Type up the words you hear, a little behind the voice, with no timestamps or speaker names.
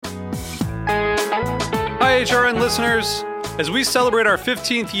HRN listeners. As we celebrate our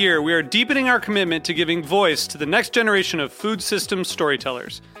 15th year, we are deepening our commitment to giving voice to the next generation of food systems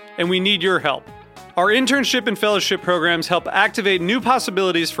storytellers, and we need your help. Our internship and fellowship programs help activate new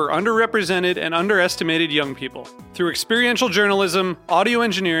possibilities for underrepresented and underestimated young people through experiential journalism, audio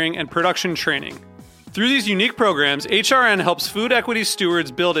engineering, and production training. Through these unique programs, HRN helps food equity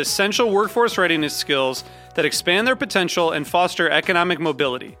stewards build essential workforce readiness skills that expand their potential and foster economic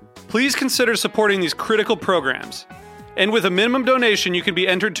mobility. Please consider supporting these critical programs. And with a minimum donation, you can be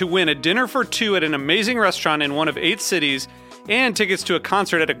entered to win a dinner for two at an amazing restaurant in one of 8 cities and tickets to a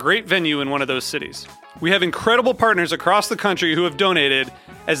concert at a great venue in one of those cities. We have incredible partners across the country who have donated,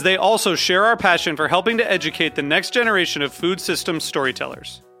 as they also share our passion for helping to educate the next generation of food systems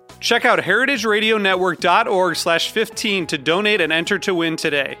storytellers. Check out heritageradionetwork.org/15 to donate and enter to win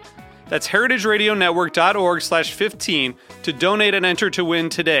today. That's heritageradionetwork.org/15 to donate and enter to win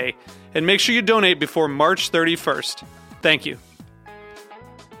today. And make sure you donate before March 31st. Thank you.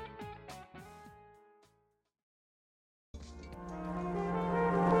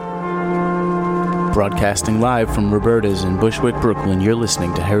 Broadcasting live from Roberta's in Bushwick, Brooklyn, you're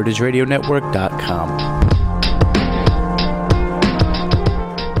listening to heritageradionetwork.com.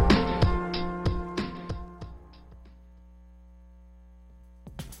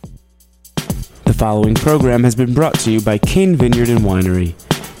 The following program has been brought to you by Cane Vineyard and Winery.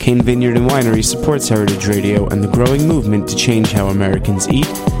 Cane Vineyard and Winery supports Heritage Radio and the growing movement to change how Americans eat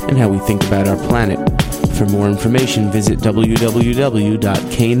and how we think about our planet. For more information, visit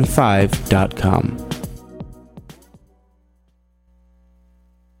www.cane5.com.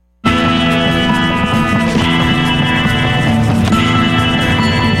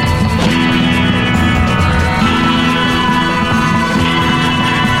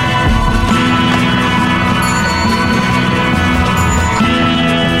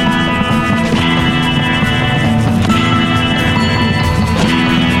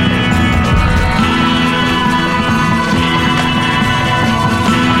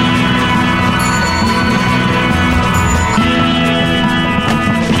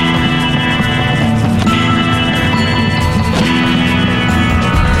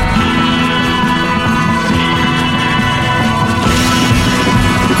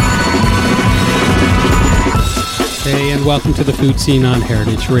 Welcome to the Food Scene on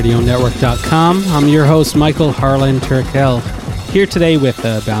heritageradionetwork.com. I'm your host, Michael Harlan Turkel, here today with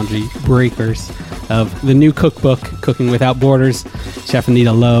Boundary Breakers of the new cookbook, Cooking Without Borders, Chef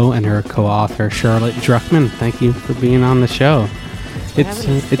Anita Lowe and her co-author, Charlotte Druckman. Thank you for being on the show.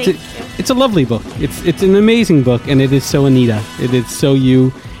 It's a lovely book. It's an amazing book, and it is so Anita. It is so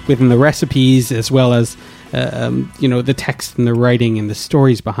you, within the recipes as well as the text and the writing and the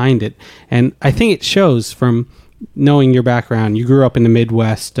stories behind it. And I think it shows from knowing your background. You grew up in the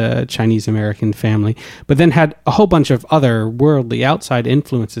Midwest, Chinese-American family, but then had a whole bunch of other worldly outside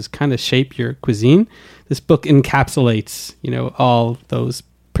influences kind of shape your cuisine. This book encapsulates, all those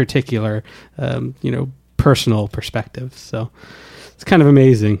particular, personal perspectives. So it's kind of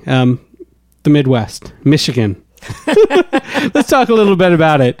amazing. The Midwest, Michigan. Let's talk a little bit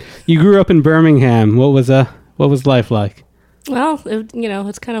about it. You grew up in Birmingham. What was life like? Well,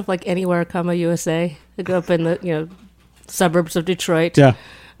 it's kind of like anywhere, USA. I grew up in the, suburbs of Detroit. Yeah.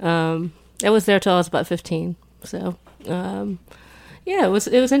 I was there till I was about 15. So, it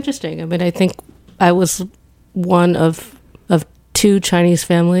was interesting. I mean, I think I was one of 2 Chinese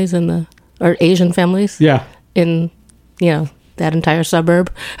families or Asian families. Yeah. In, that entire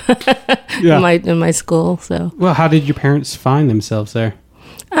suburb. Yeah. in my school. So. Well, how did your parents find themselves there?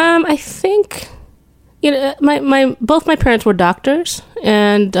 I think. Both my parents were doctors,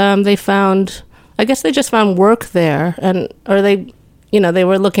 and they just found work there, or they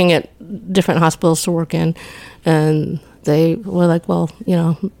were looking at different hospitals to work in, and they were like, well,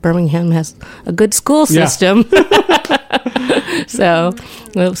 Birmingham has a good school system. Yeah. so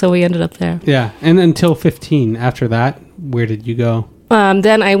we ended up there. Yeah, and until 15. After that, where did you go?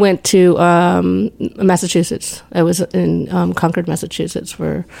 Then I went to Massachusetts. I was in Concord, Massachusetts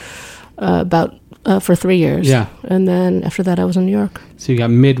for 3 years. Yeah. And then after that, I was in New York. So you got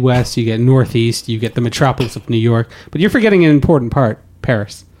Midwest, you get Northeast, you get the metropolis of New York, but you're forgetting an important part,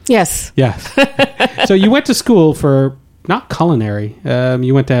 Paris. Yes. Yes. So you went to school for, not culinary,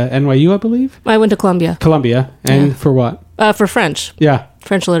 you went to NYU, I believe? I went to Columbia. Columbia. And for what? For French. Yeah.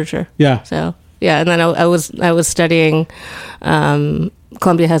 French literature. Yeah. So, yeah, and then I was studying,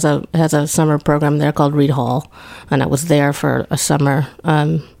 Columbia has a summer program there called Reed Hall, and I was there for a summer.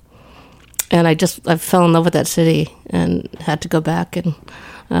 And I fell in love with that city and had to go back, and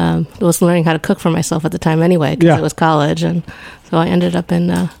was learning how to cook for myself at the time anyway, because it was college. And so I ended up in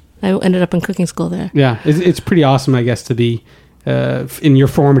I ended up in cooking school there. Yeah, it's pretty awesome, I guess, to be in your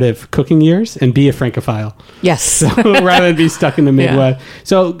formative cooking years and be a Francophile. Yes. So, rather than be stuck in the Midwest. Yeah.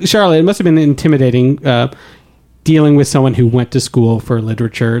 So, Charlotte, it must have been intimidating dealing with someone who went to school for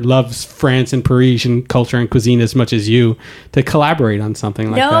literature, loves France and Parisian culture and cuisine as much as you, to collaborate on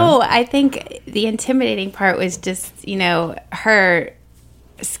something like that. No, I think the intimidating part was just, her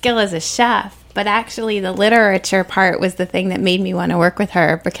skill as a chef. But actually, the literature part was the thing that made me want to work with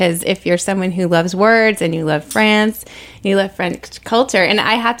her, because if you're someone who loves words and you love France, and you love French culture, and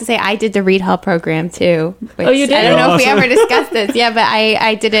I have to say, I did the Read Hall program too. Oh, you did? I don't know if we ever discussed this. Yeah, but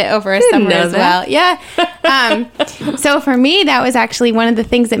I did it over a summer as well. Yeah. So for me, that was actually one of the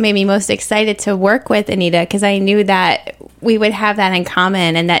things that made me most excited to work with Anita, because I knew that we would have that in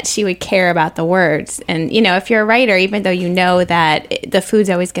common and that she would care about the words. And, if you're a writer, even though you know that the food's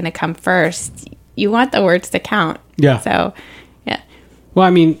always going to come first, you want the words to count. Yeah. So, yeah. Well, I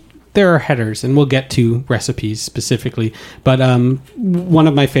mean, there are headers, and we'll get to recipes specifically. But one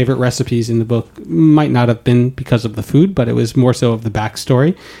of my favorite recipes in the book might not have been because of the food, but it was more so of the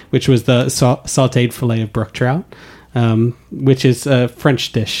backstory, which was the sautéed fillet of brook trout. Which is a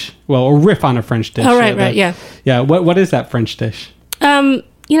French dish. Well, a riff on a French dish. Oh, right, yeah. Yeah, what is that French dish? Saumon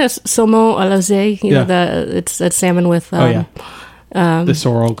à l'oseille. It's salmon with... the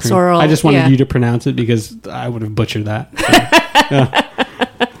sorrel cream. Sorrel, I just wanted you to pronounce it because I would have butchered that. So,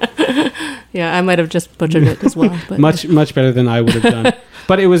 yeah, I might have just butchered it as well. But much better than I would have done.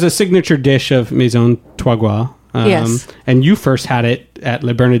 But it was a signature dish of Maison Trois. Yes. And you first had it at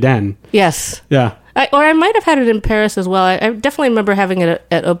Le Bernardin. Yes. Yeah. I might have had it in Paris as well. I definitely remember having it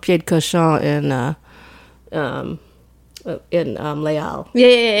at Au Pied de Cochon in Les Halles.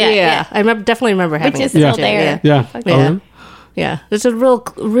 Yeah. I definitely remember having Which is it. still there. Yeah. Yeah. It's a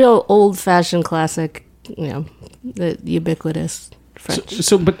real old-fashioned classic, the ubiquitous French.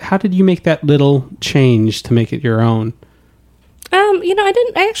 So, but how did you make that little change to make it your own?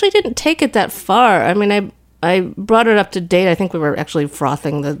 I actually didn't take it that far. I mean, I brought it up to date. I think we were actually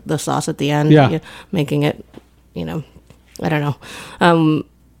frothing the sauce at the end, making it, I don't know.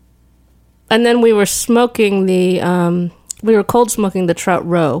 And then we were smoking cold smoking the trout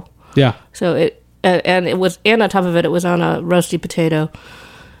roe. Yeah. So and on top of it, it was on a roasty potato.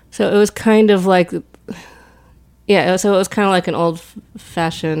 So it was kind of like, so it was kind of like an old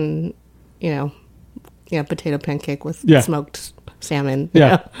fashioned, potato pancake with smoked salmon.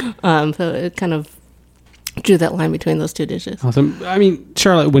 So it kind of drew that line between those two dishes. Awesome. I mean,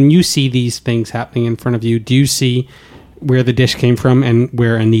 Charlotte, when you see these things happening in front of you, do you see where the dish came from and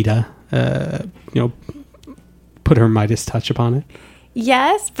where Anita, put her Midas touch upon it?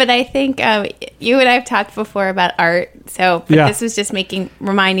 Yes, but I think you and I have talked before about art, this was just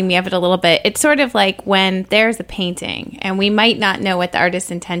reminding me of it a little bit. It's sort of like when there's a painting, and we might not know what the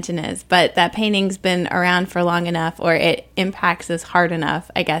artist's intention is, but that painting's been around for long enough, or it impacts us hard enough,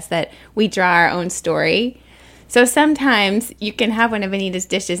 I guess, that we draw our own story. So sometimes you can have one of Anita's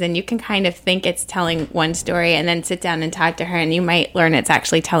dishes, and you can kind of think it's telling one story, and then sit down and talk to her, and you might learn it's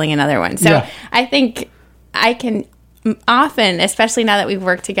actually telling another one. So I think I can... often, especially now that we've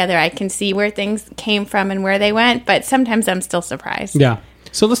worked together, I can see where things came from and where they went, but sometimes I'm still surprised. Yeah.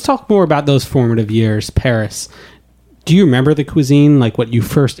 So let's talk more about those formative years. Paris. Do you remember the cuisine, like what you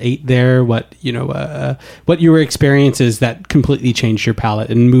first ate there, what your experiences that completely changed your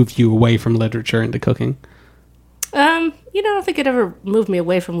palate and moved you away from literature into cooking? I don't think it ever moved me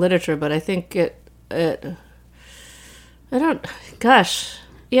away from literature, but I think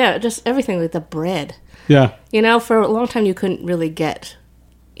just everything, like the bread. Yeah. For a long time, you couldn't really get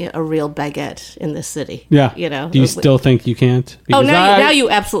a real baguette in this city. Yeah. Do you still think you can't? Because now you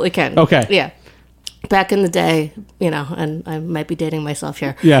absolutely can. Okay. Yeah. Back in the day, and I might be dating myself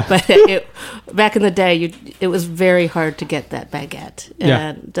here. Yeah. But back in the day, it was very hard to get that baguette.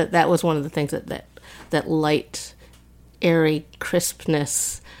 And that was one of the things that light, airy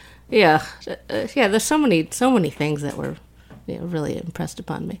crispness. Yeah. There's so many things that were... really impressed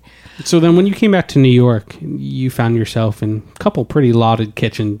upon me. So then when you came back to New York, you found yourself in a couple pretty lauded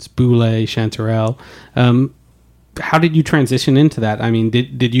kitchens, Boulay, Chanterelle. How did you transition into that? I mean,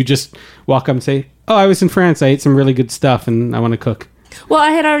 did you just walk up and say, oh, I was in France, I ate some really good stuff and I want to cook? Well,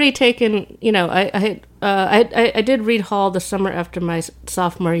 I had already taken, I did Read Hall the summer after my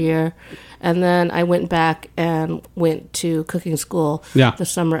sophomore year, and then I went back and went to cooking school the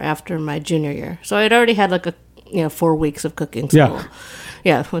summer after my junior year. So I had already had 4 weeks of cooking school.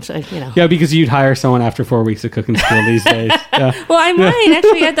 Yeah, which Yeah, because you'd hire someone after 4 weeks of cooking school these days. Yeah. Well, I might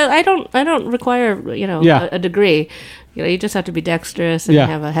actually. I don't require a degree. You just have to be dexterous and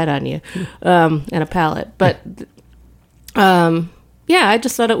have a head on you, and a palate. But yeah, I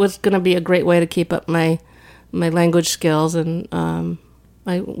just thought it was going to be a great way to keep up my language skills, and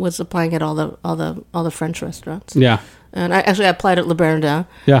I was applying at all the French restaurants. Yeah. And I applied at Le Bernardin.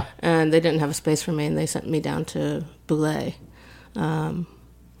 Yeah. And they didn't have a space for me, and they sent me down to Boulay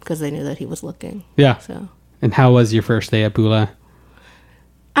because they knew that he was looking. Yeah. So. And how was your first day at Boulay?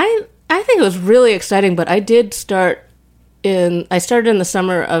 I think it was really exciting, but I started in the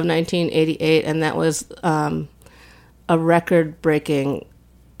summer of 1988, and that was a record-breaking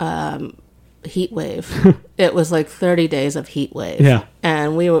heat wave. It was like 30 days of heat wave. Yeah.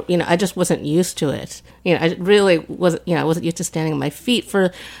 And we were, I just wasn't used to it. I really wasn't, I wasn't used to standing on my feet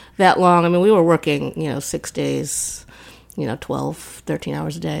for that long. I mean, we were working, 6 days, 12, 13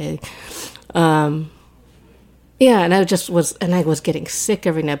 hours a day. Yeah, and I was getting sick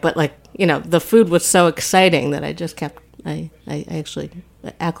every night, but the food was so exciting that I just kept, I actually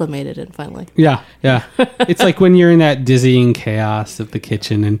acclimated it finally. Yeah, yeah. It's like when you're in that dizzying chaos of the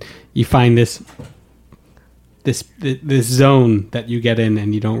kitchen and you find this zone that you get in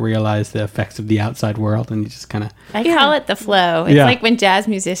and you don't realize the effects of the outside world, and you just kind of... I call it the flow. It's like when jazz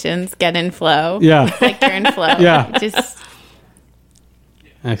musicians get in flow. Yeah. It's like you're in flow. Yeah.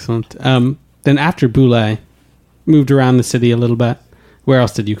 Excellent. Then after Boulay, moved around the city a little bit. Where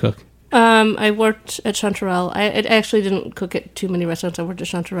else did you cook? I worked at Chanterelle. I actually didn't cook at too many restaurants. I worked at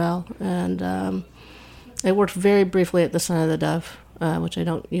Chanterelle, and I worked very briefly at the Son of the Dove, which I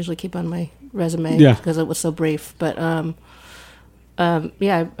don't usually keep on my resume because it was so brief. But those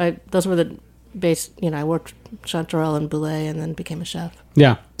were the base. I worked Chanterelle and Boulay, and then became a chef.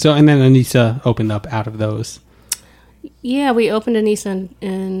 Yeah. So, and then Anita opened up out of those. Yeah, we opened Anita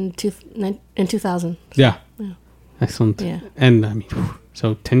in 2000. Yeah. Excellent. Yeah. And I mean,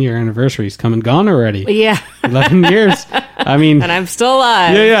 so 10-year anniversary is come and gone already. Yeah. 11 years. I mean. And I'm still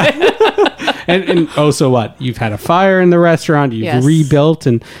alive. Yeah. and so what? You've had a fire in the restaurant. You've rebuilt.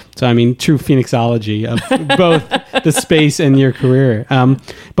 And so, I mean, true Phoenixology of both the space and your career.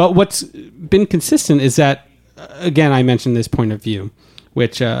 But what's been consistent is that, again, I mentioned this point of view,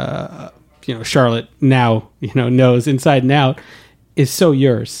 which, Charlotte now, knows inside and out, is so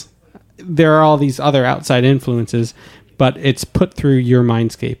yours. There are all these other outside influences, but it's put through your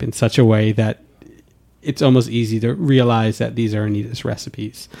mindscape in such a way that it's almost easy to realize that these are Anita's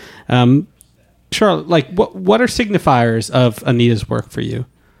recipes. Charlotte, what are signifiers of Anita's work for you?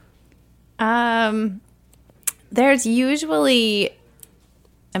 There's usually,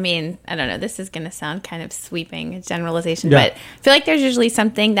 I mean, I don't know, this is going to sound kind of sweeping generalization, but I feel like there's usually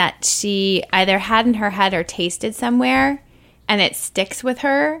something that she either had in her head or tasted somewhere, and it sticks with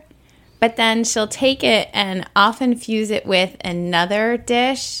her. But then she'll take it and often fuse it with another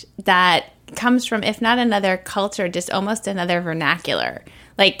dish that comes from, if not another culture, just almost another vernacular.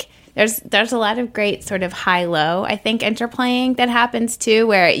 Like there's a lot of great sort of high-low, I think, interplaying that happens too,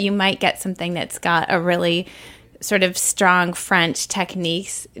 where you might get something that's got a really sort of strong French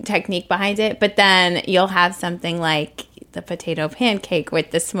technique behind it, but then you'll have something like the potato pancake with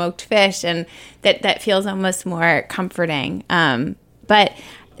the smoked fish, and that feels almost more comforting. But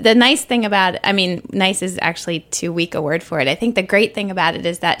the nice thing about it, I mean, nice is actually too weak a word for it. I think the great thing about it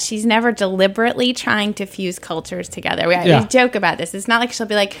is that she's never deliberately trying to fuse cultures together. We joke about this. It's not like she'll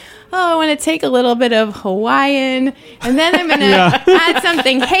be like, oh, I want to take a little bit of Hawaiian, and then I'm going to add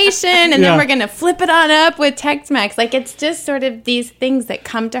something Haitian, and then we're going to flip it on up with Tex-Mex. Like, it's just sort of these things that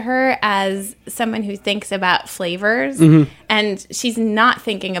come to her as someone who thinks about flavors, and she's not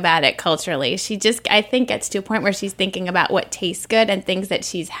thinking about it culturally. She just, I think, gets to a point where she's thinking about what tastes good and things that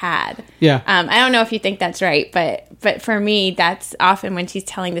she's had. Yeah. I don't know if you think that's right, but for me, that's often when she's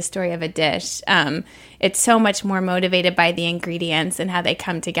telling the story of a dish. It's so much more motivated by the ingredients and how they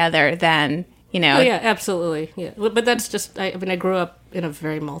come together than, Oh, yeah, absolutely. Yeah. But that's just, I grew up in a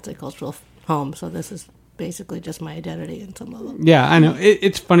very multicultural home, so this is basically just my identity in some level. Yeah, I know.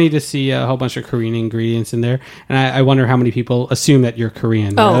 It's funny to see a whole bunch of Korean ingredients in there, and I wonder how many people assume that you're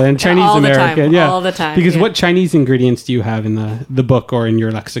Korean rather than Chinese all American. All the time. Because what Chinese ingredients do you have in the book or in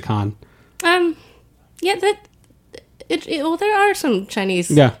your lexicon? Well, there are some Chinese.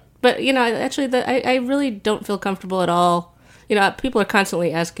 Yeah. But actually, I really don't feel comfortable at all. People are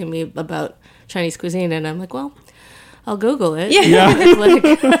constantly asking me about Chinese cuisine, and I'm like, well, I'll Google it. Yeah.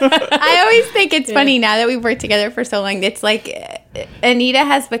 I always think it's funny now that we've worked together for so long. It's like Anita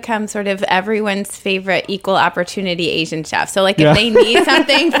has become sort of everyone's favorite equal opportunity Asian chef. So if they need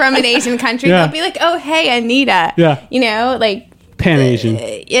something from an Asian country, they'll be like, oh, hey, Anita. Yeah. Pan-Asian.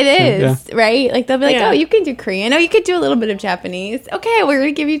 It is, right? They'll be like, oh, you can do Korean. Oh, you could do a little bit of Japanese. Okay, we're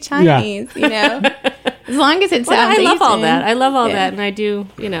going to give you Chinese, As long as it sounds Asian. I love all that. I love all that. And I do,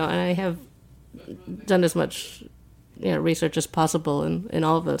 and I have done as much research is possible in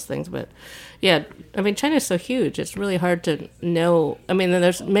all of those things. But yeah, I mean, China is so huge; it's really hard to know. I mean,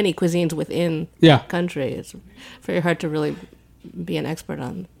 there's many cuisines within the country. It's very hard to really be an expert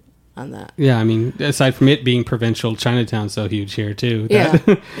on that. Yeah, I mean, aside from it being provincial, Chinatown's so huge here too. Yeah,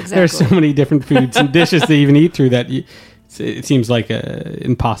 exactly. There's so many different foods and dishes to even eat through that it seems like an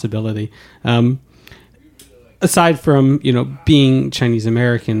impossibility. Aside from, being Chinese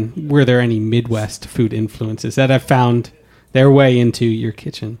American, were there any Midwest food influences that have found their way into your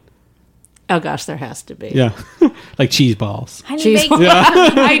kitchen? Oh gosh, there has to be. Yeah, like cheese balls. Cheese balls. Yeah.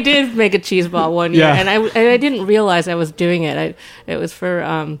 I did make a cheese ball one year, and I didn't realize I was doing it. It was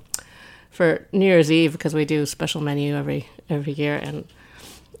for New Year's Eve because we do special menu every year, and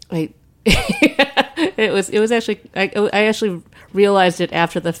it was actually I actually realized it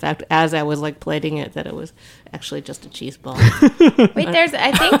after the fact as I was like plating it that it was actually just a cheese ball. Wait,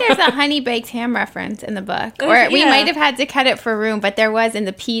 I think there's a honey baked ham reference in the book, or we might have had to cut it for room, but there was in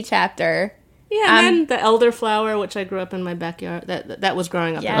the pea chapter. Yeah, and then the elderflower, which I grew up in my backyard. That was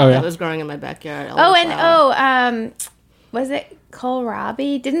growing up. Yeah. That was growing in my backyard. Was it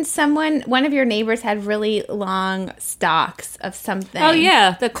kohlrabi? Didn't one of your neighbors had really long stalks of something? Oh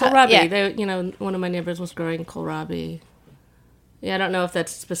yeah, the kohlrabi. Yeah. One of my neighbors was growing kohlrabi. Yeah, I don't know if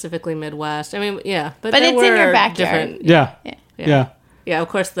that's specifically Midwest. I mean, yeah, but it's in your backyard. Yeah. Of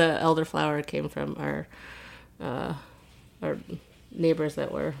course, the elderflower came from our neighbors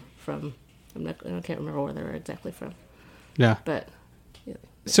that were from. I can't remember where they were exactly from. Yeah, but. Yeah.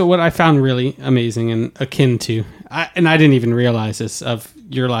 So what I found really amazing and akin to, and I didn't even realize this of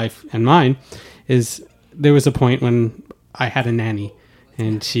your life and mine, is there was a point when I had a nanny,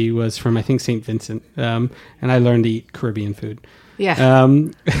 and she was from, I think, St. Vincent, and I learned to eat Caribbean food. Yeah.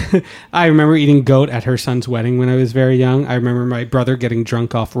 I remember eating goat at her son's wedding when I was very young. I remember my brother getting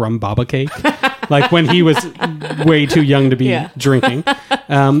drunk off rum baba cake, like when he was way too young to be drinking.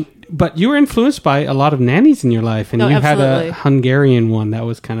 But you were influenced by a lot of nannies in your life, and you absolutely. had a Hungarian one that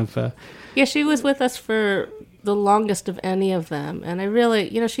was kind of... Yeah, she was with us for the longest of any of them, and I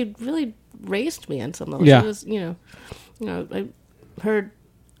really, she really raised me on some level. Yeah. She was, her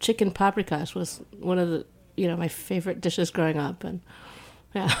chicken paprikash was one of the, my favorite dishes growing up, and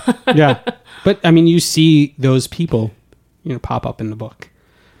yeah. Yeah, but I mean, you see those people, pop up in the book,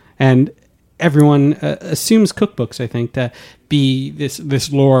 and everyone assumes cookbooks, I think, to be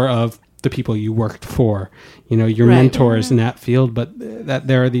this lore of the people you worked for, your mentors in that field, but that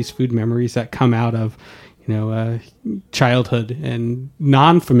there are these food memories that come out of, childhood and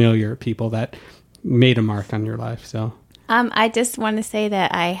non-familiar people that made a mark on your life. So I just want to say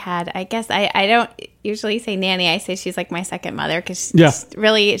that I guess I don't usually say nanny. I say she's like my second mother because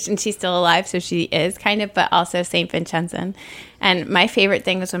really, and she's still alive, so she is kind of, but also St. Vincenzan. And my favorite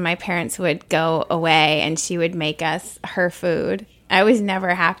thing was when my parents would go away and she would make us her food. I was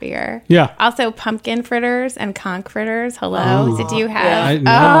never happier. Yeah. Also, pumpkin fritters and conch fritters. Hello. Oh. Did you have?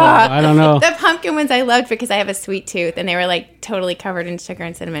 I don't know. The pumpkin ones I loved because I have a sweet tooth and they were like totally covered in sugar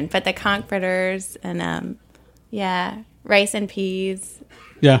and cinnamon. But the conch fritters and rice and peas.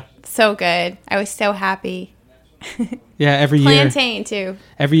 Yeah. So good. I was so happy. Yeah, every year. Plantain too.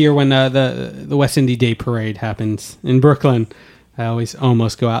 Every year when the West Indy Day Parade happens in Brooklyn, I always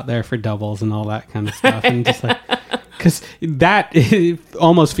almost go out there for doubles and all that kind of stuff, and just like because that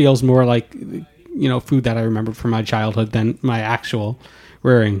almost feels more like food that I remember from my childhood than my actual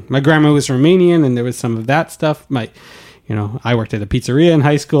rearing. My grandma was Romanian, and there was some of that stuff. I worked at a pizzeria in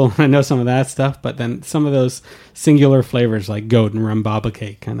high school, and I know some of that stuff, but then some of those singular flavors like goat and rum baba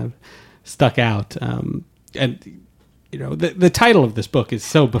cake kind of stuck out. And the title of this book is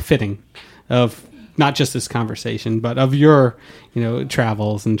so befitting of not just this conversation, but of your,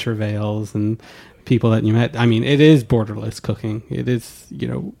 travels and travails and people that you met. I mean, it is borderless cooking. It is,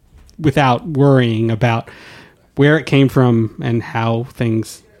 without worrying about where it came from and how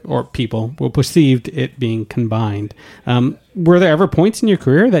things or people were perceived it being combined. Were there ever points in your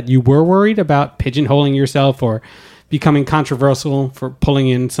career that you were worried about pigeonholing yourself or becoming controversial for pulling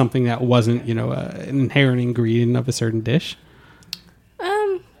in something that wasn't, an inherent ingredient of a certain dish?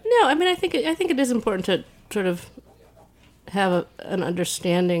 No, I mean, I think it is important to sort of have an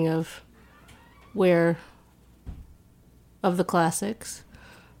understanding of of the classics.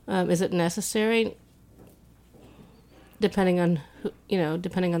 Is it necessary? Depending on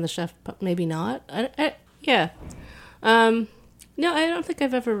depending on the chef, maybe not. Yeah. No, I don't think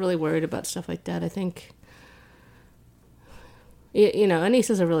I've ever really worried about stuff like that. I think, Anise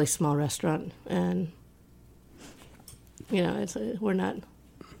is a really small restaurant, and we're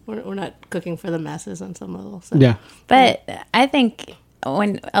not cooking for the masses on some level. So. Yeah. But I think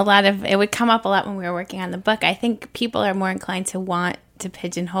when it would come up a lot when we were working on the book, I think people are more inclined to want to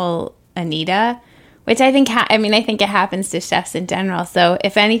pigeonhole Anita, which I think, I think it happens to chefs in general. So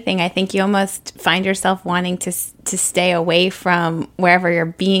if anything, I think you almost find yourself wanting to stay away from wherever you're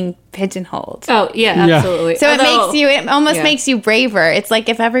being pigeonholed. Oh, yeah, absolutely. So it almost makes you braver. It's like,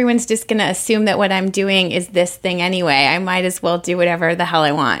 if everyone's just going to assume that what I'm doing is this thing anyway, I might as well do whatever the hell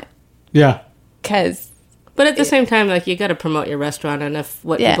I want. Yeah. But at the same time, like, you got to promote your restaurant, and if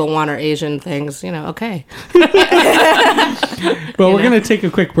what people want are Asian things, okay. Well, we're going to take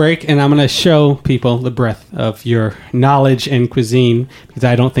a quick break, and I'm going to show people the breadth of your knowledge and cuisine, because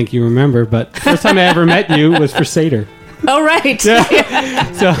I don't think you remember, but the first time I ever met you was for Seder. Oh, right.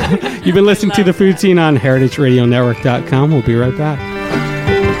 Yeah. So you've been listening to The Food Scene on heritageradionetwork.com. We'll be right back.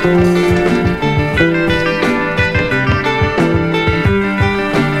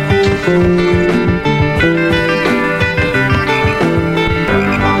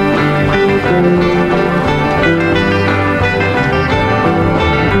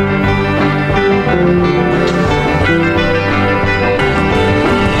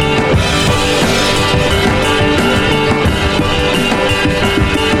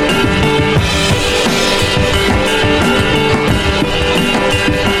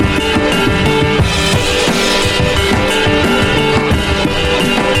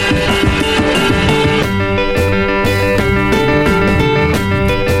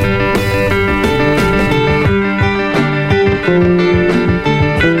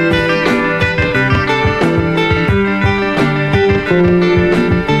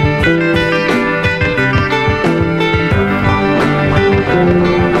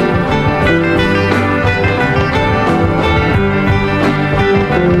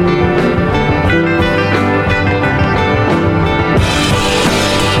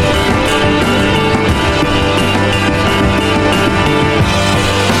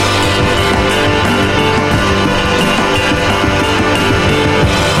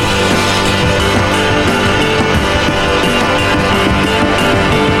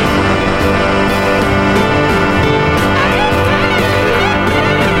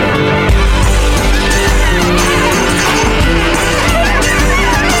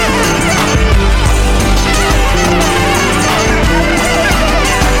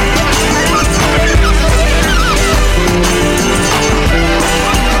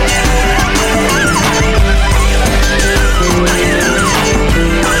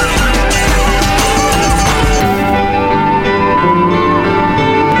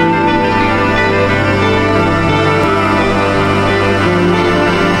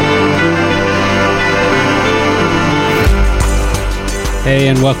 Hey,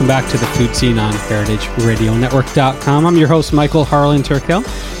 and welcome back to The Food Scene on heritageradionetwork.com. I'm your host, Michael Harlan Turkel,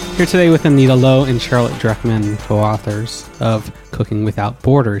 here today with Anita Lowe and Charlotte Druckman, co-authors of Cooking Without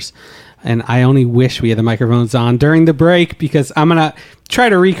Borders. And I only wish we had the microphones on during the break, because I'm going to try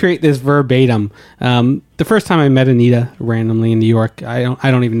to recreate this verbatim. The first time I met Anita randomly in New York, I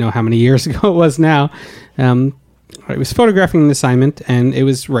don't even know how many years ago it was now. I was photographing an assignment, and it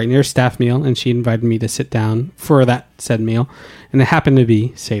was right near a staff meal, and she invited me to sit down for that said meal, and it happened to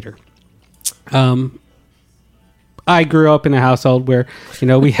be Seder. I grew up in a household where,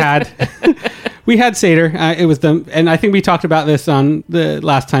 we had we had Seder. It was and I think we talked about this on the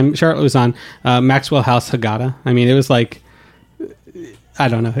last time Charlotte was on, Maxwell House Haggadah. I mean, it was like, I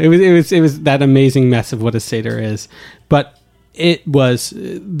don't know. It was that amazing mess of what a Seder is, but it was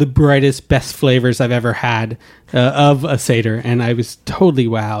the brightest, best flavors I've ever had of a Seder, and I was totally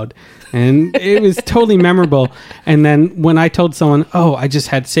wowed, and it was totally memorable. And then when I told someone, "Oh, I just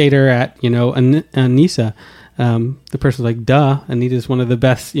had Seder at Anisa," the person was like, "Duh, Anita's one of the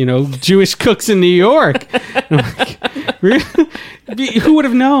best Jewish cooks in New York." And I'm like, really? Who would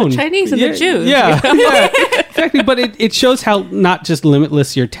have known? The Chinese and the Jews. Yeah, exactly. But it shows how not just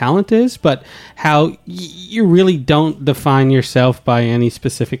limitless your talent is, but how you really don't define yourself by any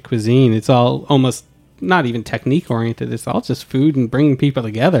specific cuisine. It's all almost not even technique oriented. It's all just food and bringing people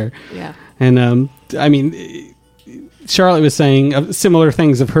together. Yeah. And I mean, Charlotte was saying similar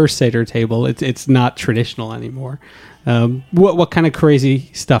things of her Seder table. It's not traditional anymore. What kind of crazy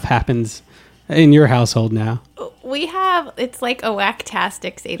stuff happens in your household now? It's like a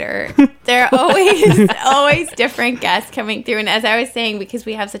whack-tastic Seder. There are always different guests coming through. And as I was saying, because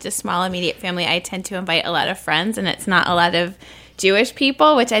we have such a small immediate family, I tend to invite a lot of friends, and it's not a lot of Jewish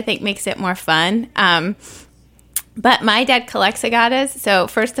people, which I think makes it more fun. But my dad collects Haggadahs. So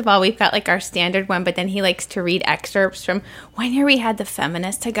first of all, we've got like our standard one, but then he likes to read excerpts from one year we had the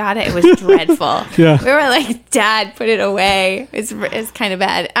feminist Haggadah. It was dreadful. Yeah. We were like, Dad, put it away. It's kind of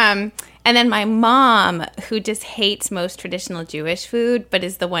bad. And then my mom, who just hates most traditional Jewish food, but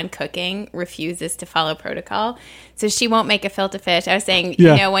is the one cooking, refuses to follow protocol. So she won't make a filter fish. I was saying,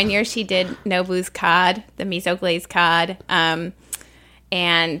 one year she did Nobu's cod, the miso glazed cod.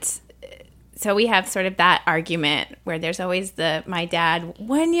 And so we have sort of that argument where there's always my dad,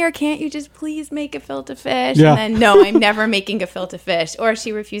 1 year, can't you just please make a filter fish? Yeah. And then, no, I'm never making a filter fish. Or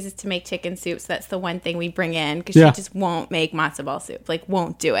she refuses to make chicken soup. So that's the one thing we bring in because she just won't make matzo ball soup,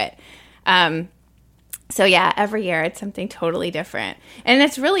 won't do it. So yeah, every year it's something totally different. And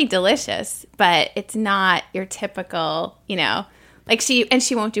it's really delicious, but it's not your typical,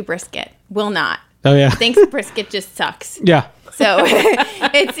 she won't do brisket. Will not. Oh, yeah. Thinks brisket just sucks. Yeah. So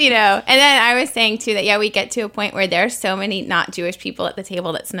it's, and then I was saying too that, we get to a point where there are so many not Jewish people at the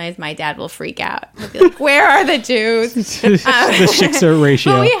table that sometimes my dad will freak out. He'll be like, where are the Jews? The Shiksa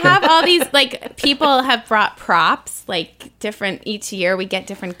ratio. But we have all these, people have brought props, different, each year we get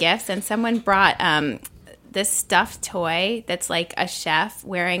different gifts. And someone brought this stuffed toy that's like a chef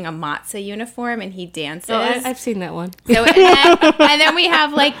wearing a matzah uniform and he dances. Oh, I've seen that one. So, and then we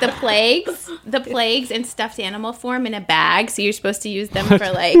have the plagues in stuffed animal form in a bag. So you're supposed to use them for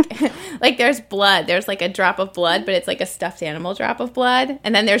there's blood. There's a drop of blood, but it's a stuffed animal drop of blood.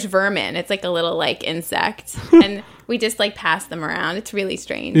 And then there's vermin. It's a little insect. And we just pass them around. It's really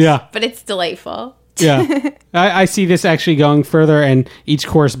strange. Yeah. But it's delightful. Yeah. I see this actually going further and each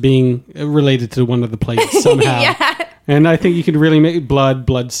course being related to one of the plates somehow. Yeah. And I think you could really make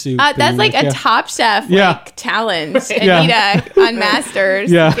blood soup. That's a Top Chef challenge. Anita on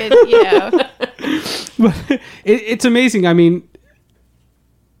Masters. Yeah. Could, It's amazing. I mean,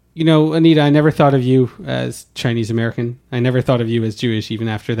 Anita, I never thought of you as Chinese American. I never thought of you as Jewish even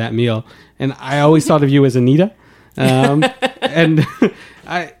after that meal. And I always thought of you as Anita. And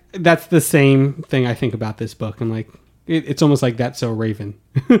that's the same thing I think about this book. I'm like, it's almost like That's So Raven.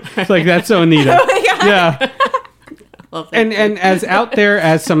 It's like That's So Anita. Oh my God. Yeah. Well, and as out there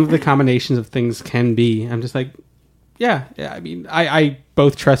as some of the combinations of things can be, I'm just like, yeah. I mean, I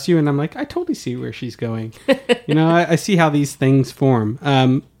both trust you, and I'm like, I totally see where she's going. I see how these things form.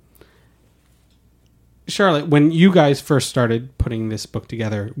 Charlotte, when you guys first started putting this book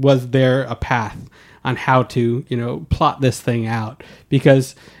together, was there a path on how to, plot this thing out?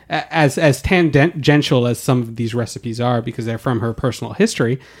 Because as tangential as some of these recipes are, because they're from her personal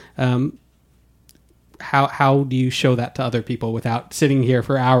history, how do you show that to other people without sitting here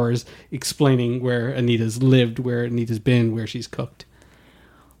for hours explaining where Anita's lived, where Anita's been, where she's cooked?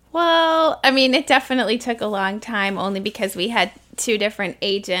 Well, I mean, it definitely took a long time only because we had two different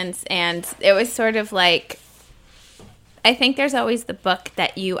agents and it was sort of I think there's always the book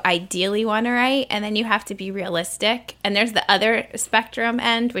that you ideally want to write, and then you have to be realistic. And there's the other spectrum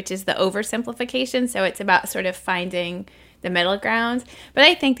end, which is the oversimplification. So it's about sort of finding the middle ground. But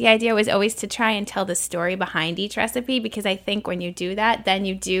I think the idea was always to try and tell the story behind each recipe, because I think when you do that, then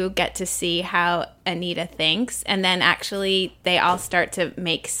you do get to see how Anita thinks. And then actually they all start to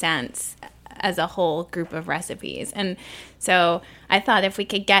make sense as a whole group of recipes. And so I thought if we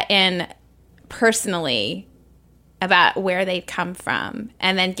could get in personally about where they come from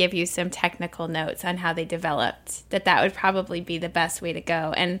and then give you some technical notes on how they developed, that would probably be the best way to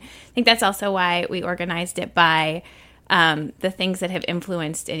go. And I think that's also why we organized it by the things that have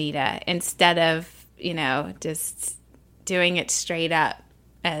influenced Anita instead of, just doing it straight up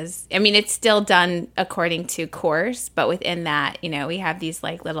it's still done according to course, but within that, we have these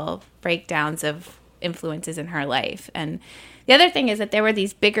little breakdowns of influences in her life. And the other thing is that there were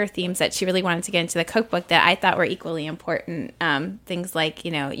these bigger themes that she really wanted to get into the cookbook that I thought were equally important. Things like,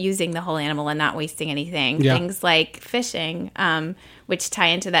 using the whole animal and not wasting anything. Yeah. Things like fishing, which tie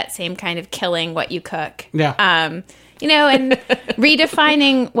into that same kind of killing what you cook. Yeah. And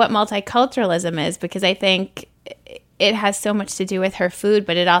redefining what multiculturalism is, because I think it has so much to do with her food,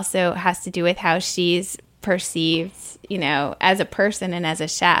 but it also has to do with how she's perceived, as a person and as a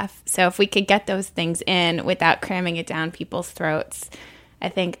chef. So if we could get those things in without cramming it down people's throats, I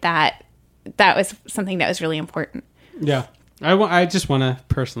think that was something that was really important. Yeah. I just want to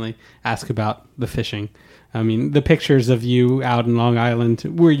personally ask about the fishing. I mean, the pictures of you out in Long Island,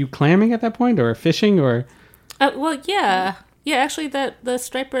 were you clamming at that point or fishing or? Well, yeah. Yeah, actually the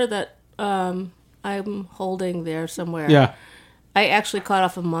striper that I'm holding there somewhere. Yeah. I actually caught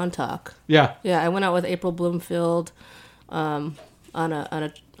off of Montauk. Yeah. Yeah, I went out with April Bloomfield on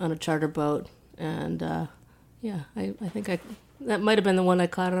a charter boat, and I think that might have been the one I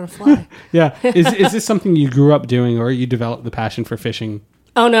caught on a fly. Yeah. Is this something you grew up doing, or you developed the passion for fishing?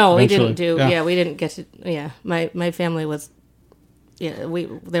 Oh no, eventually? We didn't do. Yeah, we didn't get to. Yeah, my family was. Yeah,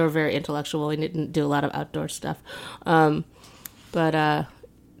 they were very intellectual. We didn't do a lot of outdoor stuff, but.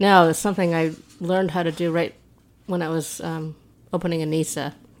 No, it's something I learned how to do right when I was opening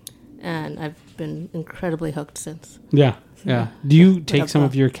Anita, and I've been incredibly hooked since. Yeah, yeah. Do you take some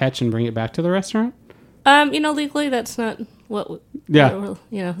of your catch and bring it back to the restaurant? Legally, that's not what. Yeah.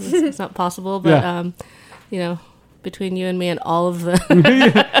 It's not possible. But between you and me and all of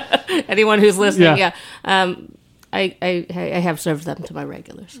the anyone who's listening, I have served them to my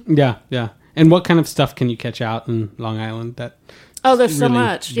regulars. Yeah, yeah. And what kind of stuff can you catch out in Long Island? There's really so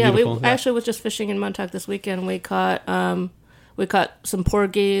much. Yeah, beautiful. I actually was just fishing in Montauk this weekend. We caught some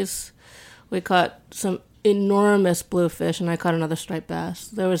porgies. We caught some enormous bluefish, and I caught another striped bass.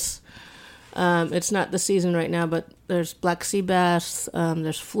 There was, it's not the season right now, but there's black sea bass.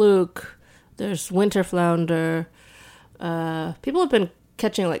 There's fluke. There's winter flounder. People have been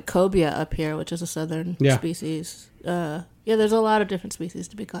catching like cobia up here, which is a southern species. There's a lot of different species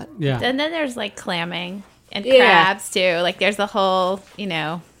to be caught. Yeah. And then there's like clamming and crabs too. Like there's a whole,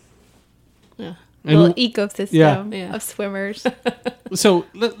 little ecosystem of swimmers. So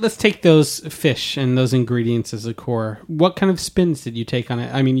let's take those fish and those ingredients as a core. What kind of spins did you take on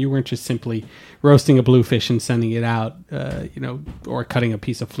it? I mean, you weren't just simply roasting a bluefish and sending it out, or cutting a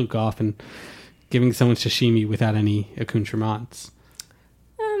piece of fluke off and giving someone sashimi without any accoutrements.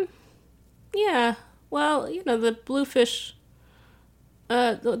 Yeah. Well, the bluefish,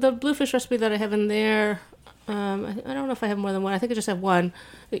 the bluefish recipe that I have in there, I don't know if I have more than one. I think I just have one.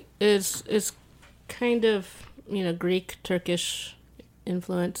 Is kind of, Greek, Turkish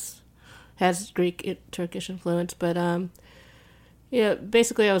influence. Has Greek, Turkish influence. But,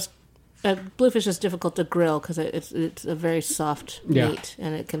 basically bluefish is difficult to grill because it's a very soft meat.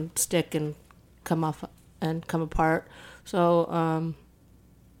 And it can stick and come off and come apart. So,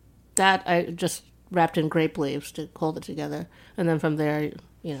 that I just wrapped in grape leaves to hold it together, and then from there,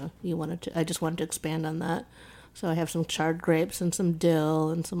 I just wanted to expand on that. So I have some charred grapes and some dill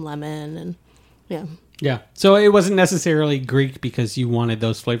and some lemon, and yeah. So it wasn't necessarily Greek because you wanted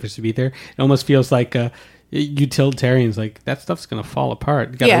those flavors to be there. It almost feels like utilitarians, like that stuff's gonna fall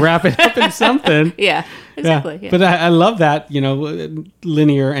apart. You gotta wrap it up in something. Yeah, exactly. Yeah. But I love that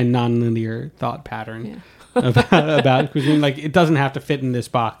linear and non-linear thought pattern. Yeah. about cuisine. Like, it doesn't have to fit in this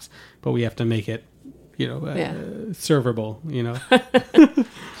box, but we have to make it, servable,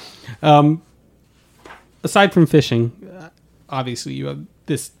 Aside from fishing, obviously you have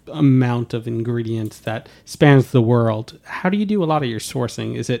this amount of ingredients that spans the world. How do you do a lot of your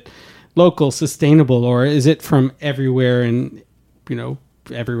sourcing? Is it local, sustainable, or is it from everywhere and,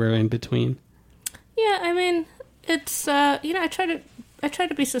 everywhere in between? Yeah, I mean, it's, I try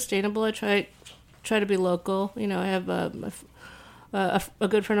to be sustainable. I try to be local. I have a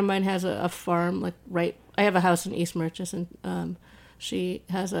good friend of mine has a farm I have a house in East Merchants, and she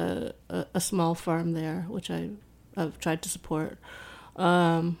has a small farm there, which I've tried to support.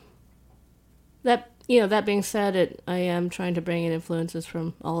 That being said, I am trying to bring in influences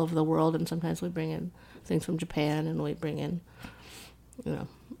from all over the world, and sometimes we bring in things from Japan, and we bring in,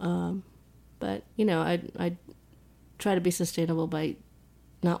 but I try to be sustainable by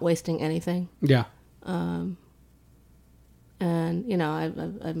not wasting anything. Yeah. And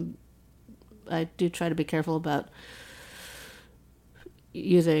I do try to be careful about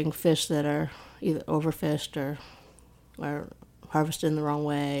using fish that are either overfished or harvested in the wrong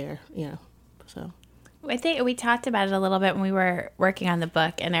way, or so. I think we talked about it a little bit when we were working on the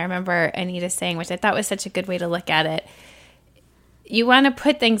book, and I remember Anita saying, which I thought was such a good way to look at it, you want to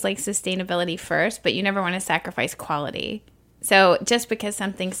put things like sustainability first, but you never want to sacrifice quality. So just because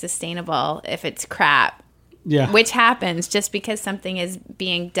something's sustainable, if it's crap, which happens, just because something is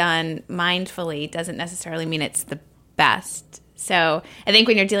being done mindfully doesn't necessarily mean it's the best. So I think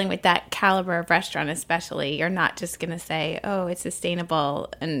when you're dealing with that caliber of restaurant especially, you're not just going to say, oh, it's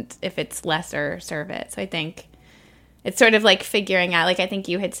sustainable, and if it's lesser, serve it. So I think it's sort of like figuring out, like I think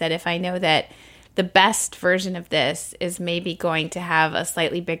you had said, if I know that the best version of this is maybe going to have a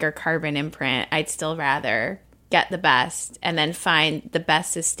slightly bigger carbon imprint, I'd still rather get the best and then find the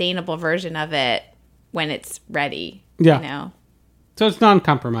best sustainable version of it when it's ready. Yeah. So it's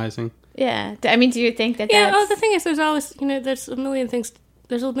non-compromising. Yeah. I mean, do you think that that's... Yeah, the thing is, there's always, there's a million things,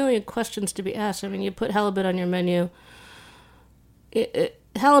 there's a million questions to be asked. I mean, you put halibut on your menu.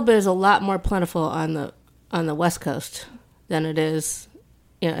 Halibut is a lot more plentiful on the West Coast than it is,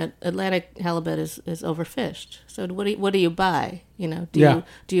 Atlantic halibut is overfished. So what do you buy? Do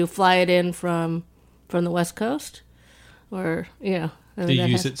you fly it in from the West Coast, or do you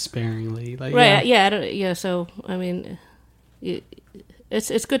use it sparingly? So I mean,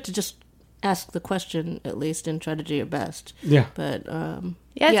 it's good to just ask the question at least and try to do your best. Yeah. But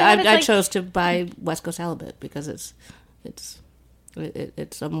I chose to buy West Coast halibut because it's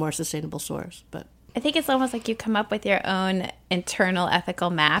it's a more sustainable source. But I think it's almost like you come up with your own internal ethical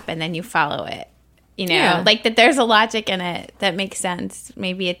map and then you follow it. Like that there's a logic in it that makes sense.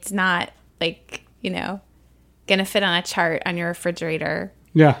 Maybe it's not like, gonna fit on a chart on your refrigerator.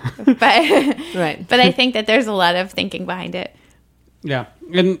 Yeah. But right. But I think that there's a lot of thinking behind it. Yeah.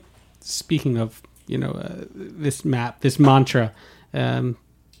 And speaking of, this map, this mantra, Anita,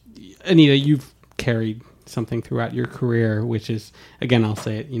 you've carried something throughout your career, which is, again, I'll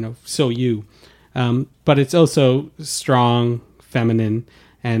say it, so you. But it's also strong, feminine,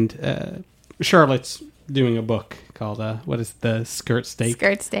 and Charlotte's doing a book called, what is the Skirt Steak?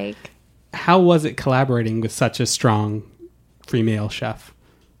 Skirt Steak. How was it collaborating with such a strong female chef?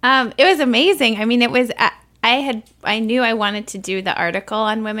 It was amazing. I mean, it was... I knew I wanted to do the article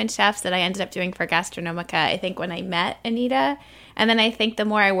on women chefs that I ended up doing for Gastronomica, I think, when I met Anita. And then I think the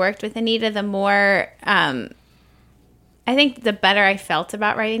more I worked with Anita, the more... I think the better I felt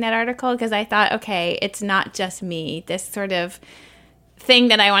about writing that article, because I thought, okay, it's not just me. This sort of thing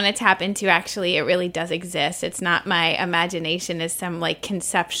that I want to tap into, actually, it really does exist. It's not my imagination as some, like,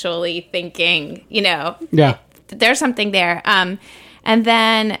 conceptually thinking, Yeah. There's something there. And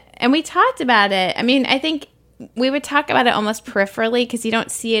we talked about it. I mean, I think we would talk about it almost peripherally because you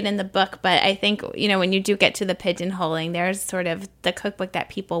don't see it in the book. But I think, when you do get to the pigeonholing, there's sort of the cookbook that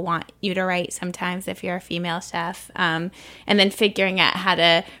people want you to write sometimes if you're a female chef. And then figuring out how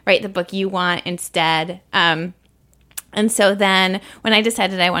to write the book you want instead. And so then when I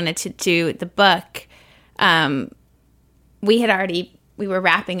decided I wanted to do the book, we were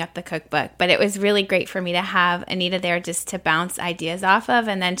wrapping up the cookbook, but it was really great for me to have Anita there just to bounce ideas off of.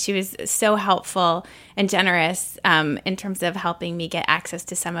 And then she was so helpful and generous in terms of helping me get access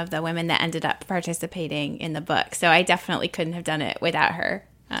to some of the women that ended up participating in the book. So I definitely couldn't have done it without her.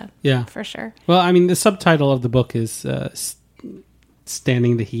 Yeah, for sure. Well, I mean, the subtitle of the book is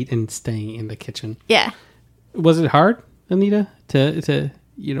Standing the Heat and Staying in the Kitchen. Yeah. Was it hard, Anita, to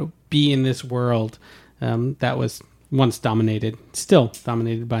be in this world that was once still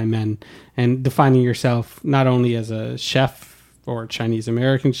dominated by men, and defining yourself not only as a chef or Chinese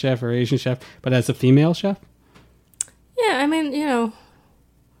American chef or Asian chef, but as a female chef? Yeah, I mean,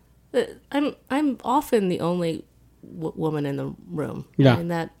 I'm often the only woman in the room. Yeah,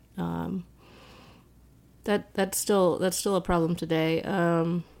 and that's still a problem today.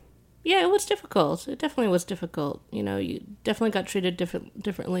 Yeah, it was difficult. It definitely was difficult. You definitely got treated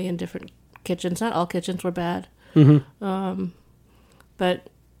differently in different kitchens. Not all kitchens were bad. Mm-hmm. But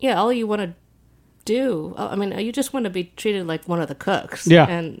yeah, all you want to do, I mean, you just want to be treated like one of the cooks. Yeah.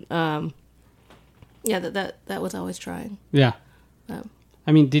 And that was always trying. Yeah.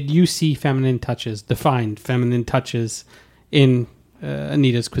 I mean, did you see defined feminine touches in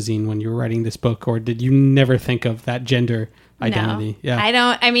Anita's cuisine when you were writing this book, or did you never think of that gender identity? No, yeah. I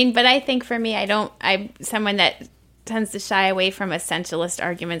don't. I mean, but I think for me, I'm someone that tends to shy away from essentialist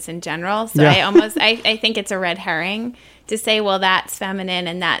arguments in general. So yeah. I think it's a red herring to say, well, that's feminine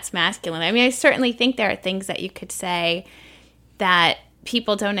and that's masculine. I mean, I certainly think there are things that you could say that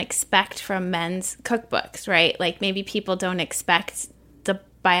people don't expect from men's cookbooks, right? Like maybe people don't expect the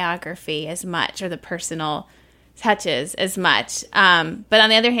biography as much or the personal touches as much. But on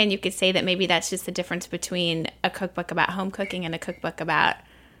the other hand, you could say that maybe that's just the difference between a cookbook about home cooking and a cookbook about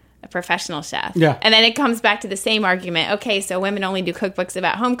a professional chef. Yeah. And then it comes back to the same argument. Okay, so women only do cookbooks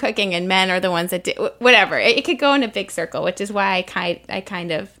about home cooking and men are the ones that do whatever. It could go in a big circle, which is why I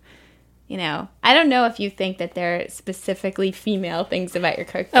kind of, I don't know if you think that there are specifically female things about your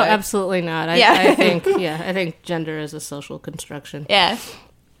cookbook. Oh, absolutely not. I think gender is a social construction. Yeah.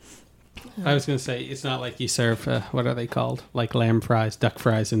 I was going to say, it's not like you serve, what are they called? Like lamb fries, duck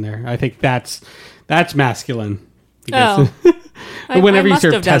fries in there. I think that's masculine. Because whenever you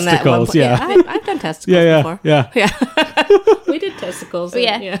serve testicles, I've done testicles before. Yeah. We did testicles.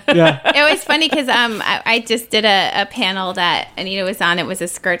 Yeah. It was funny because I just did a panel that Anita was on. It was a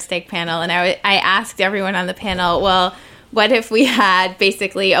skirt steak panel, and I asked everyone on the panel, well, what if we had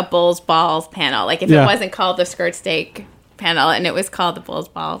basically a bull's balls panel? Like if it wasn't called the skirt steak panel and it was called the bull's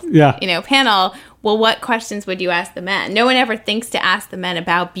balls panel, well, what questions would you ask the men? No one ever thinks to ask the men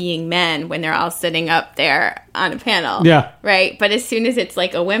about being men when they're all sitting up there on a panel. Yeah. Right? But as soon as it's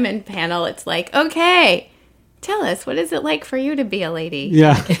like a women panel, it's like, okay, tell us, what is it like for you to be a lady?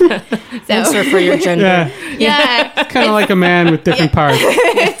 Yeah. Answer for your gender. Yeah. It's kind of like a man with different parts.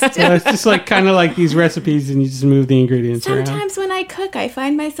 It's just like kind of like these recipes and you just move the ingredients around. Sometimes when I cook, I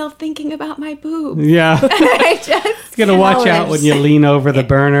find myself thinking about my boobs. Yeah. You gotta watch out when you lean over the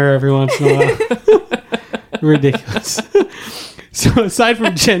burner every once in a while. Ridiculous. So aside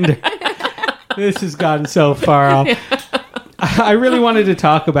from gender, this has gotten so far off. I really wanted to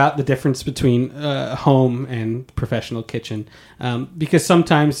talk about the difference between home and professional kitchen, because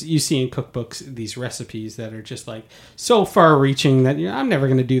sometimes you see in cookbooks these recipes that are just like so far-reaching that I'm never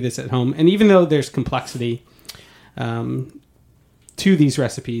going to do this at home. And even though there's complexity to these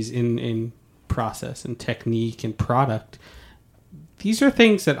recipes in process and technique and product, these are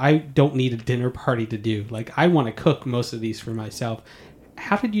things that I don't need a dinner party to do. Like, I want to cook most of these for myself.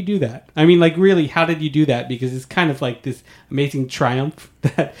 How did you do that? I mean, like, really, how did you do that? Because it's kind of like this amazing triumph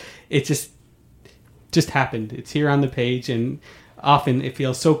that it just happened. It's here on the page, and often it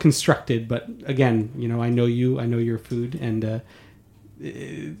feels so constructed. But again, I know you, I know your food, and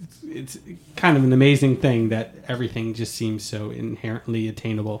it's kind of an amazing thing that everything just seems so inherently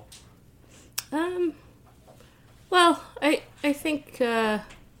attainable. Well, I think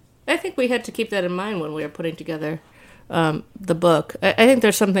we had to keep that in mind when we were putting together the book. I think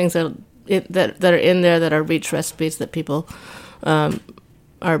there's some things that are in there that are reach recipes that people are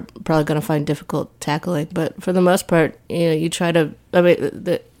probably going to find difficult tackling. But for the most part, you try to. I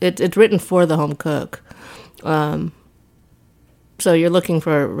mean, it's written for the home cook, so you're looking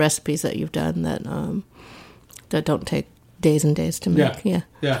for recipes that you've done that don't take days and days to make.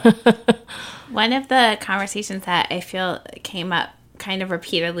 Yeah. One of the conversations that I feel came up kind of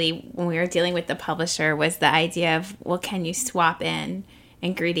repeatedly when we were dealing with the publisher was the idea of, well, can you swap in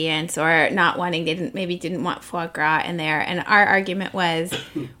ingredients, or not wanting, they didn't want foie gras in there. And our argument was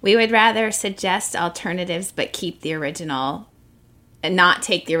we would rather suggest alternatives but keep the original and not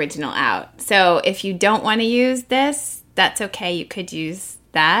take the original out. So if you don't want to use this, that's okay. You could use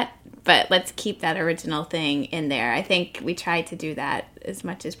that, but let's keep that original thing in there. I think we tried to do that as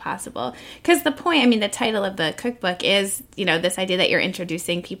much as possible. Because the point, the title of the cookbook is, this idea that you're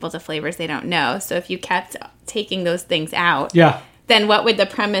introducing people to flavors they don't know. So if you kept taking those things out, then what would the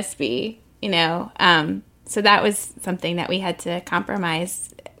premise be? So that was something that we had to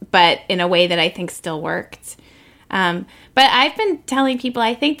compromise, but in a way that I think still worked. But I've been telling people,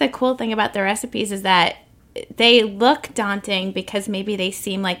 I think the cool thing about the recipes is that they look daunting because maybe they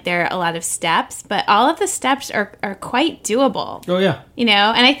seem like there are a lot of steps, but all of the steps are quite doable. Oh, yeah.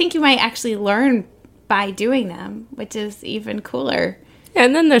 And I think you might actually learn by doing them, which is even cooler. Yeah,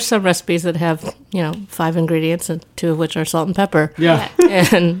 and then there's some recipes that have, 5 ingredients, and 2 of which are salt and pepper. Yeah.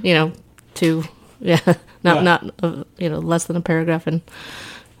 And, 2, not less than a paragraph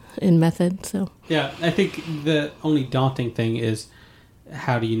in method, so. Yeah, I think the only daunting thing is,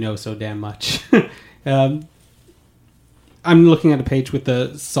 how do you know so damn much? I'm looking at a page with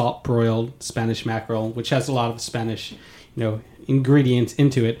the salt broiled Spanish mackerel, which has a lot of Spanish, ingredients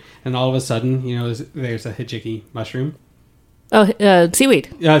into it, and all of a sudden, there's a hijiki mushroom. Oh, seaweed.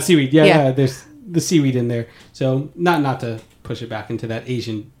 Seaweed. Yeah. There's the seaweed in there. So not to push it back into that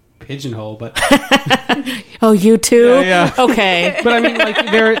Asian pigeonhole, but oh, you too? Yeah. Okay. But I mean,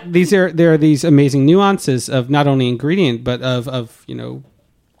 like, there are these amazing nuances of not only ingredient but of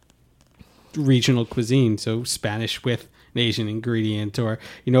regional cuisine. So Spanish with an Asian ingredient, or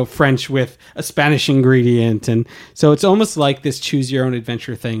French with a Spanish ingredient, and so it's almost like this choose your own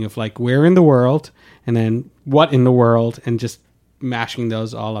adventure thing of like where in the world and then what in the world, and just mashing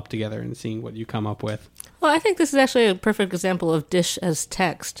those all up together and seeing what you come up with. Well, I think this is actually a perfect example of dish as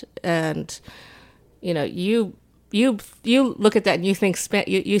text, and you look at that and you think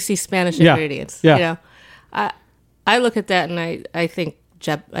you see Spanish ingredients. Yeah. I look at that and I think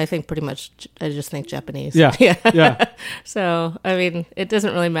pretty much I just think Japanese. Yeah. Yeah. So, it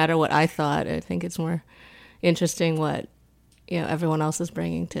doesn't really matter what I thought. I think it's more interesting what, everyone else is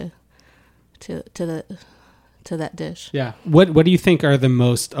bringing to that dish. Yeah. What do you think are the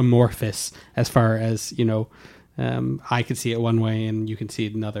most amorphous, as far as, I could see it one way and you can see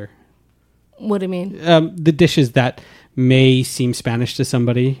it another? What do you mean? The dishes that may seem Spanish to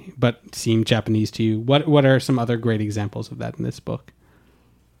somebody but seem Japanese to you. What are some other great examples of that in this book?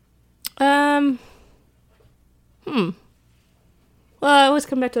 Well, I always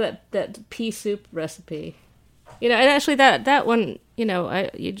come back to that pea soup recipe. And actually that one,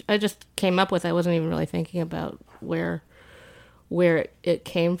 I just came up with. I wasn't even really thinking about where it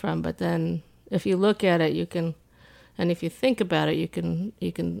came from. But then, if you look at it, and if you think about it, you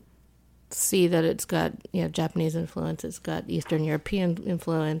can see that it's got Japanese influence. It's got Eastern European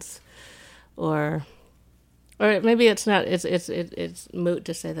influence, or maybe it's not. It's moot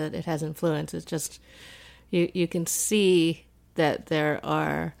to say that it has influence. It's just you can see that there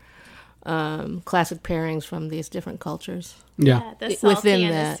are classic pairings from these different cultures. Yeah, the salty within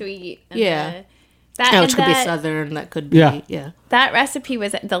and the sweet. And which could be Southern. That could be That recipe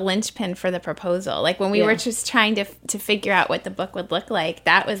was the linchpin for the proposal. Like when we were just trying to figure out what the book would look like,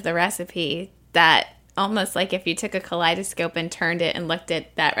 that was the recipe that almost like if you took a kaleidoscope and turned it and looked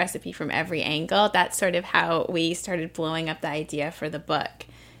at that recipe from every angle. That's sort of how we started blowing up the idea for the book,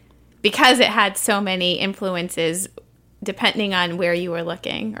 because it had so many influences depending on where you were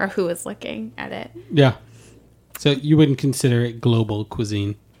looking or who was looking at it. Yeah. So you wouldn't consider it global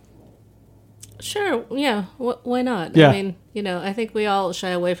cuisine? Sure, yeah. Why not? Yeah. I mean, I think we all shy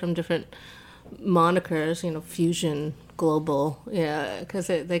away from different monikers, fusion, global, because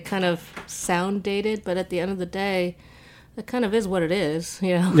they kind of sound dated, but at the end of the day, that kind of is what it is,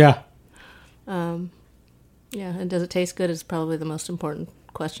 Yeah. Yeah, and does it taste good is probably the most important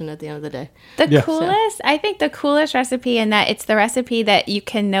question at the end of the day. I think the coolest recipe, in that it's the recipe that you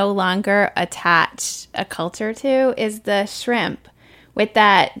can no longer attach a culture to, is the shrimp with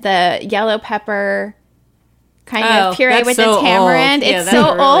the yellow pepper kind of puree with the tamarind. Old. It's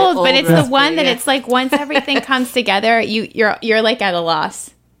so really old, but it's recipe, the one that it's like once everything comes together, you're like at a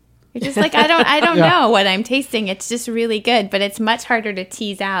loss. You're just like, I don't know what I'm tasting. It's just really good, but it's much harder to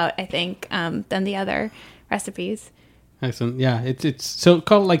tease out, I think, than the other recipes. Excellent. Yeah, it's so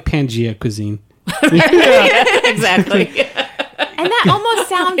called like Pangea cuisine. Exactly. And that almost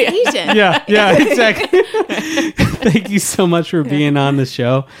sounds Asian. Yeah, exactly. Thank you so much for being on the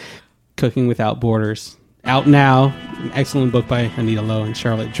show. Cooking Without Borders. Out now. An excellent book by Anita Lowe and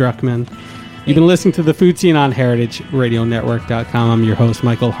Charlotte Druckman. You've been listening to The Food Scene on heritageradionetwork.com. I'm your host,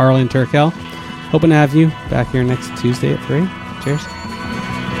 Michael Harlan Turkel. Hoping to have you back here next Tuesday at 3. Cheers.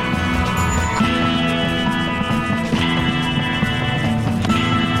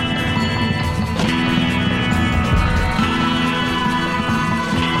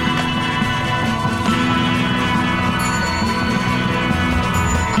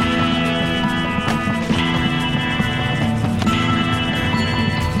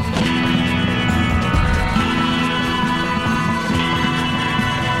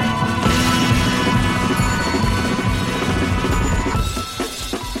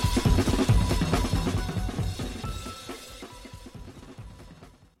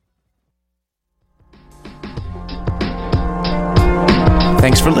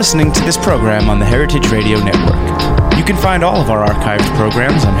 Thanks for listening to this program on the Heritage Radio Network. You can find all of our archived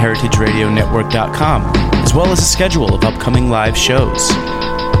programs on heritageradionetwork.com, as well as a schedule of upcoming live shows.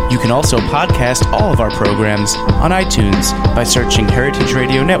 You can also podcast all of our programs on iTunes by searching Heritage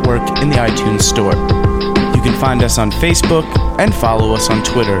Radio Network in the iTunes Store. You can find us on Facebook and follow us on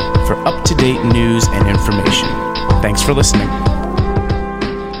Twitter for up-to-date news and information. Thanks for listening.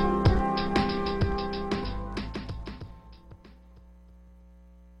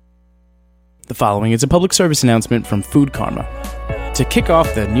 The following is a public service announcement from Food Karma. To kick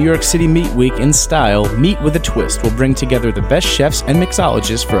off the New York City Meat Week in style, Meat with a Twist will bring together the best chefs and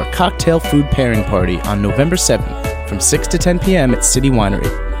mixologists for a cocktail food pairing party on November 7th from 6 to 10 p.m. at City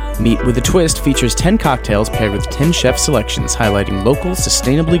Winery. Meat with a Twist features 10 cocktails paired with 10 chef selections highlighting local,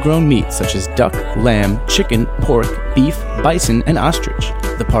 sustainably grown meats such as duck, lamb, chicken, pork, beef, bison, and ostrich.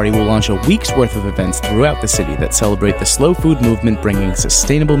 The party will launch a week's worth of events throughout the city that celebrate the slow food movement, bringing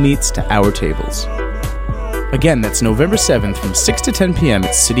sustainable meats to our tables. Again, that's November 7th from 6 to 10 p.m.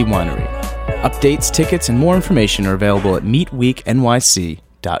 at City Winery. Updates, tickets, and more information are available at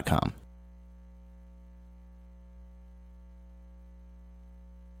meatweeknyc.com.